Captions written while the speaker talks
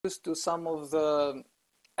to some of the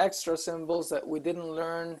extra symbols that we didn't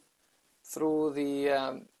learn through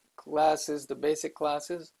the classes, the basic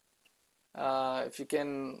classes. If you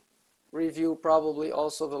can review probably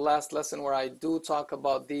also the last lesson where I do talk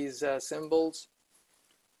about these symbols.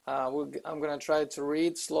 I'm going to try to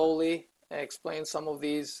read slowly and explain some of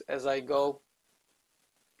these as I go.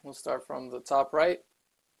 We'll start from the top right.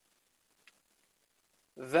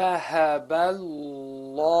 ذهب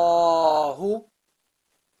الله.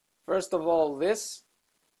 First of all, this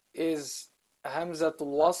is Hamzatul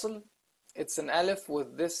Wasl. It's an alif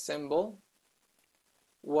with this symbol.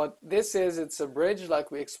 What this is, it's a bridge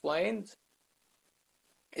like we explained.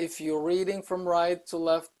 If you're reading from right to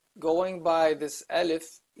left, going by this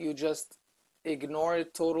alif, you just ignore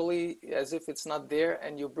it totally as if it's not there,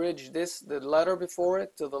 and you bridge this, the letter before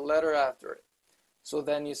it, to the letter after it. So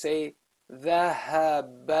then you say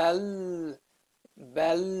ذهب bal,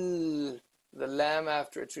 the lam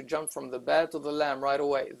after it. You jump from the ba to the lam right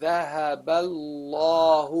away. ذهب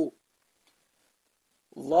الله.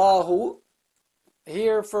 Allahu.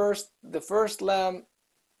 Here first, the first lam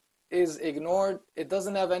is ignored. It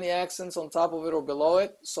doesn't have any accents on top of it or below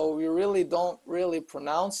it, so we really don't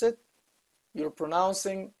pronounce it. You're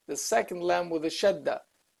pronouncing the second lam with a shadda.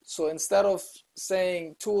 So instead of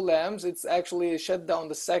saying two lams, it's actually a shadda on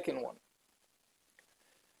the second one.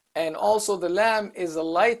 And also the lam is a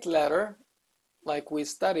light letter, like we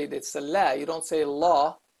studied. It's a la. You don't say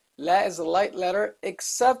la. La is a light letter,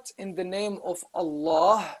 except in the name of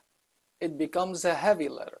Allah, it becomes a heavy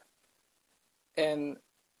letter. And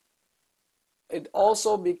it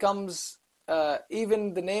also becomes,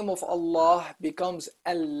 even the name of Allah becomes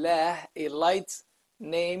Allah, a light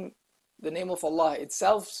name. The name of Allah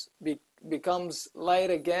itself becomes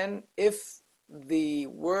light again if the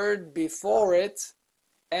word before it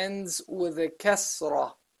ends with a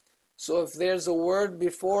kasra. So if there's a word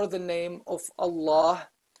before the name of Allah,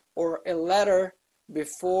 or a letter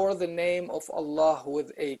before the name of Allah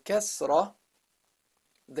with a kasra,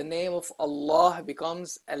 the name of Allah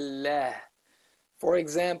becomes Allah. For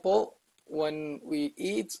example, when we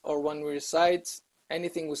eat or when we recite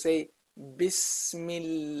anything, we say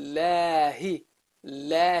Bismillahi.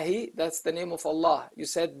 Lahi, that's the name of Allah. You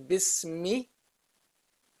said Bismi.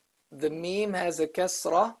 The meme has a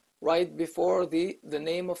kasra right before the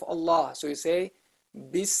name of Allah. So you say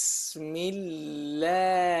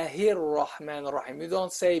Bismillahir Rahmanir Rahim. You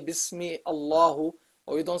don't say Bismi Allahu,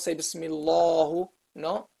 or you don't say Bismillahu,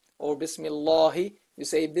 no, or Bismillahi. You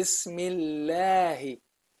say Bismillahi.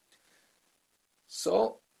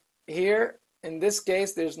 So here, in this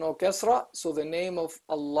case, there's no kasra, so the name of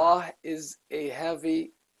Allah is a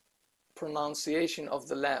heavy pronunciation of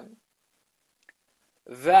the lam.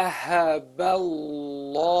 ذهب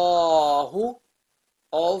الله.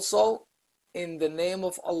 Also, in the name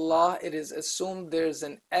of Allah, it is assumed there's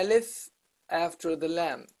an alif after the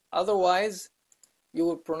lam. Otherwise, you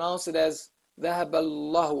would pronounce it as ذهب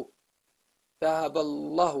الله. ذهب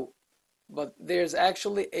الله. But there's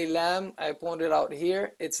actually a lam, I pointed out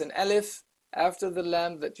here. It's an alif after the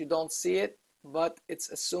lam that you don't see it, but it's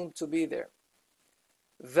assumed to be there.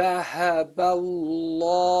 ذهب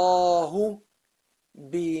الله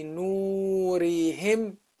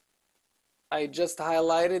بنورهم. I just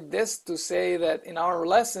highlighted this to say that in our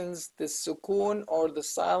lessons, the sukoon or the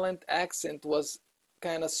silent accent was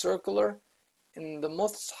kind of circular. In the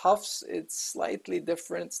mushafs, it's slightly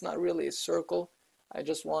different. It's not really a circle. I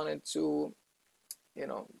just wanted to,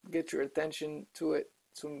 get your attention to it,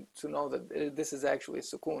 to know that this is actually a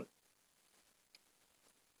sukoon.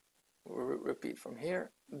 We'll repeat from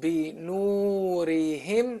here.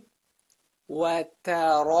 بِنُورِهِمْ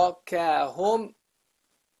وَتَرَكَهُمْ.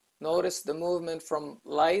 Notice the movement from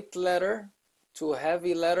light letter to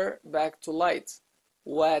heavy letter back to light.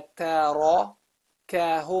 وَتَرَكَهُمْ.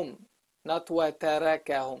 Not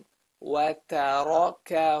وَتَرَكَهُمْ.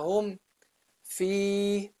 وَتَرَكَهُمْ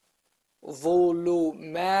فِي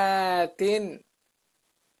ظُلُمَاتٍ.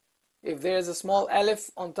 If there's a small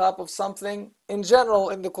alif on top of something, in general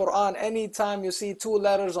in the Quran, anytime you see two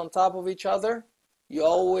letters on top of each other, you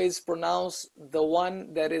always pronounce the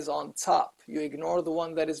one that is on top. You ignore the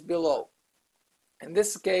one that is below. In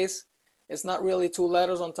this case, it's not really two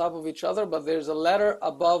letters on top of each other, but there's a letter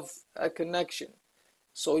above a connection.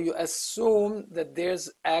 So you assume that there's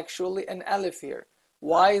actually an alif here.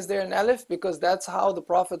 Why is there an alif? Because that's how the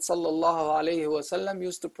Prophet ﷺ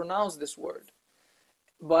used to pronounce this word.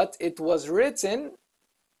 But it was written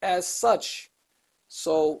as such.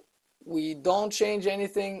 So we don't change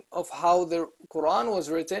anything of how the Quran was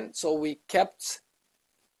written. So we kept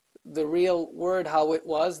the real word how it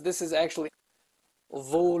was. This is actually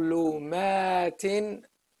ظُلُمَاتٍ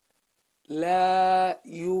لا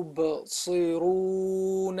يبصرون.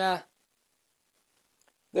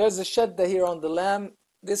 There's a shadda here on the lam.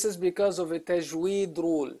 This is because of a tajweed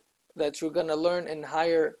rule that you're gonna learn in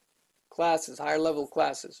higher classes, higher level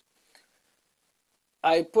classes.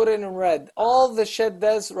 I put it in red. All the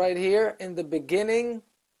shaddas right here in the beginning,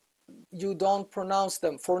 you don't pronounce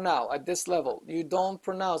them for now at this level. You don't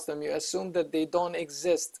pronounce them. You assume that they don't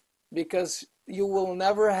exist because you will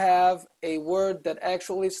never have a word that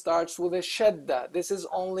actually starts with a shadda. This is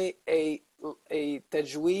only a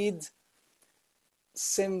tajweed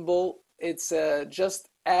symbol. It's just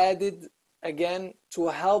added again to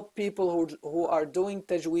help people who are doing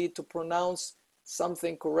tajweed to pronounce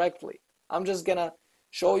something correctly. I'm just gonna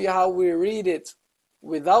show you how we read it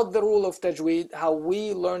without the rule of tajweed, how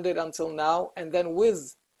we learned it until now, and then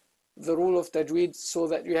with the rule of tajweed so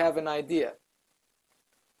that you have an idea.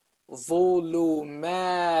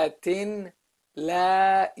 ظُلُمَاتٍ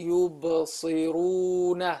لَا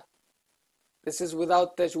يُبْصِرُونَ. This is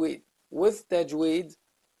without tajweed. With tajweed,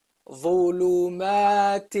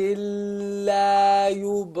 ظُلُمَاتٍ لَا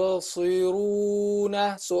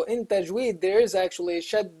يُبْصِرُونَ. So in tajweed there is actually a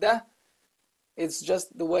shadda. It's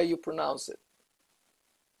just the way you pronounce it.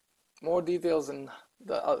 More details in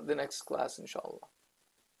the next class, inshallah.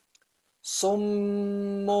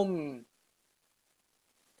 Summum.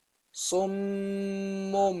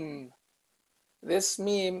 Summum. This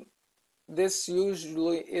meme, this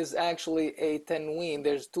usually is actually a tanween.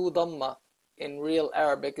 There's two dhamma. In real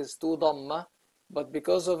Arabic is two dhamma. But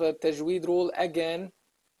because of a tajweed rule, again,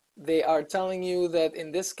 they are telling you that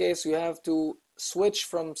in this case you have to switch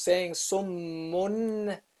from saying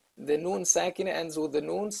summun, the noon sakina ends with the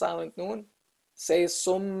noon, silent noon, say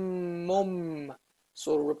summum,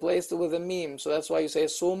 so replace it with a meme. So that's why you say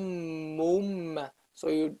summum. So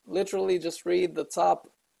you literally just read the top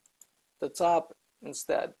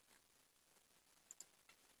instead.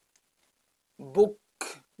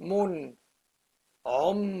 Bukmun,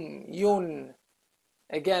 umyun.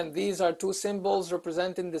 Again, these are two symbols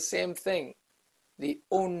representing the same thing. The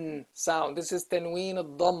sound. This is tanween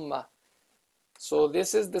al-dhamma. So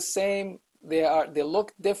this is the same. They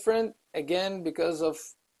look different again because of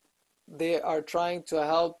they are trying to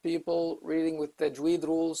help people reading with tajweed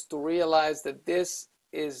rules to realize that this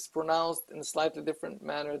is pronounced in a slightly different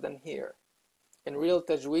manner than here. In real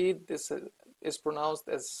tajweed, this is pronounced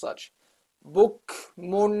as such.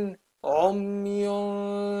 Bukmun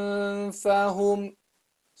umyun fahum.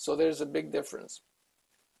 So there's a big difference.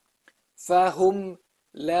 فهم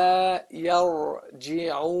لا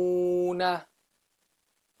يرجعون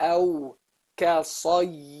أو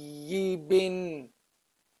كصيب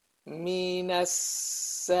من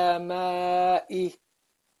السماء.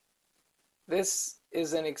 This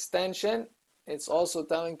is an extension. It's also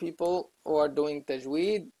telling people who are doing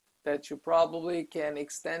tajweed that you probably can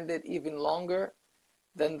extend it even longer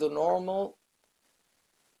than the normal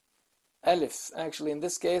alif. Actually, in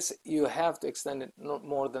this case, you have to extend it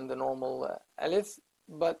more than the normal alif.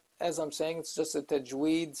 But as I'm saying, it's just a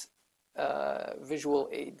tajweed visual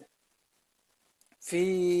aid.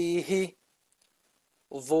 فيه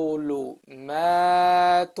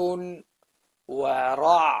ظلمات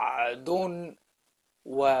ورعد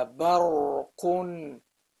وبرق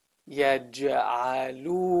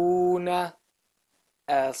يجعلون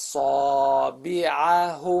أصابعهم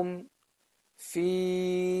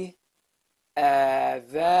في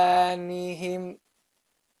آذانهم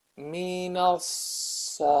من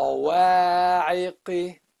الصواعق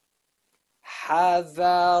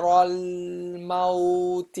حذر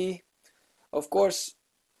الموت. Of course,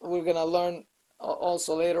 we're gonna learn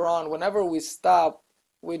also later on, whenever we stop,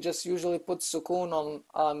 we just usually put sukoon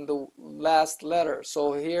on the last letter.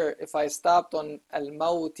 So here, if I stopped on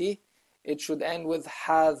al-mauti, it should end with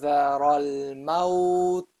حذر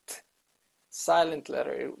الموت, silent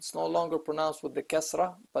letter. It's no longer pronounced with the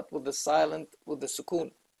kasra, but with the silent, with the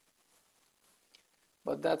sukoon.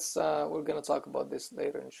 But that's, we're gonna talk about this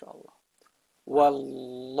later, inshallah.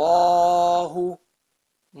 Wallahu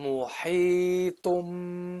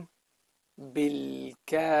muhitum bil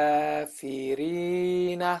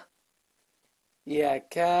kafirina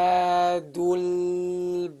yakadul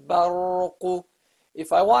barqu.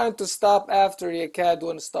 If I wanted to stop after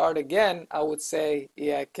yakadu and start again, I would say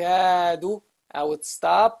yakadu. I would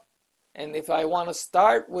stop, and if I want to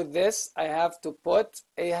start with this, I have to put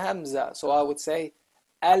a hamza. So I would say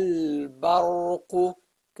al-barqu,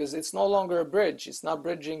 because it's no longer a bridge. It's not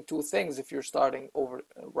bridging two things if you're starting over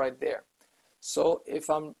right there. So if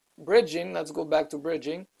I'm bridging, let's go back to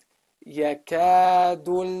bridging. يكاد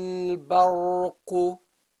البرق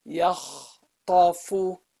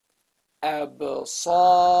يخطف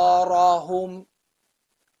أبصارهم.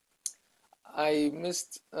 I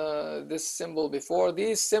missed this symbol before.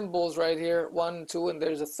 These symbols right here, 1, 2, and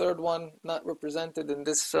there's a third one not represented in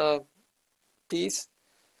this piece.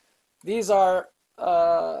 These are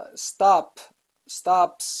stops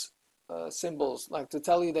symbols, like to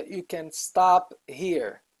tell you that you can stop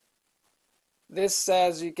here. This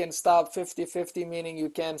says you can stop 50-50, meaning you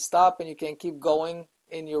can stop and you can keep going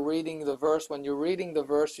in your reading the verse. When you're reading the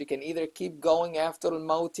verse, you can either keep going after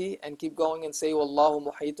al-mawti and keep going and say Wallahu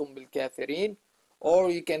muhaytum bil kafirin, or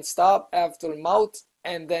you can stop after al-maut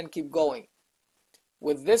and then keep going.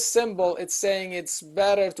 With this symbol, it's saying it's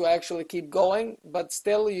better to actually keep going, but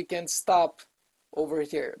still you can stop over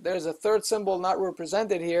here. There's a third symbol not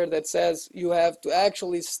represented here that says you have to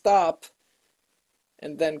actually stop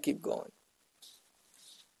and then keep going.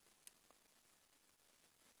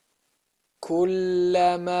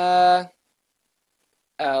 كلما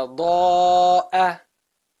أضاء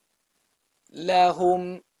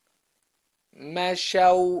لهم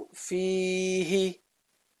مشوا فيه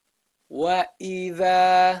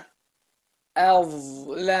وإذا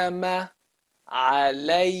أظلم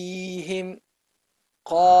عليهم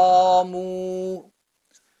قاموا.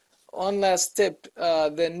 One last tip,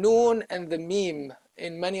 the noon and the meme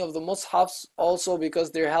in many of the mushafs, also because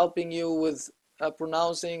they're helping you with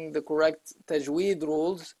pronouncing the correct tajweed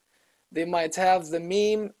rules, they might have the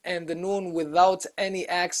meme and the noon without any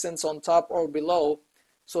accents on top or below.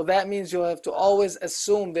 So that means you'll have to always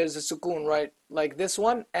assume there's a sukoon, right? Like this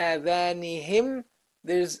one, adhanihim,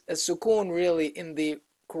 there's a sukoon really in the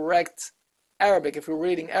correct Arabic. If you're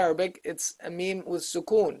reading Arabic, it's a meme with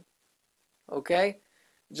sukoon. Okay?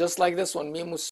 Just like this one, meme with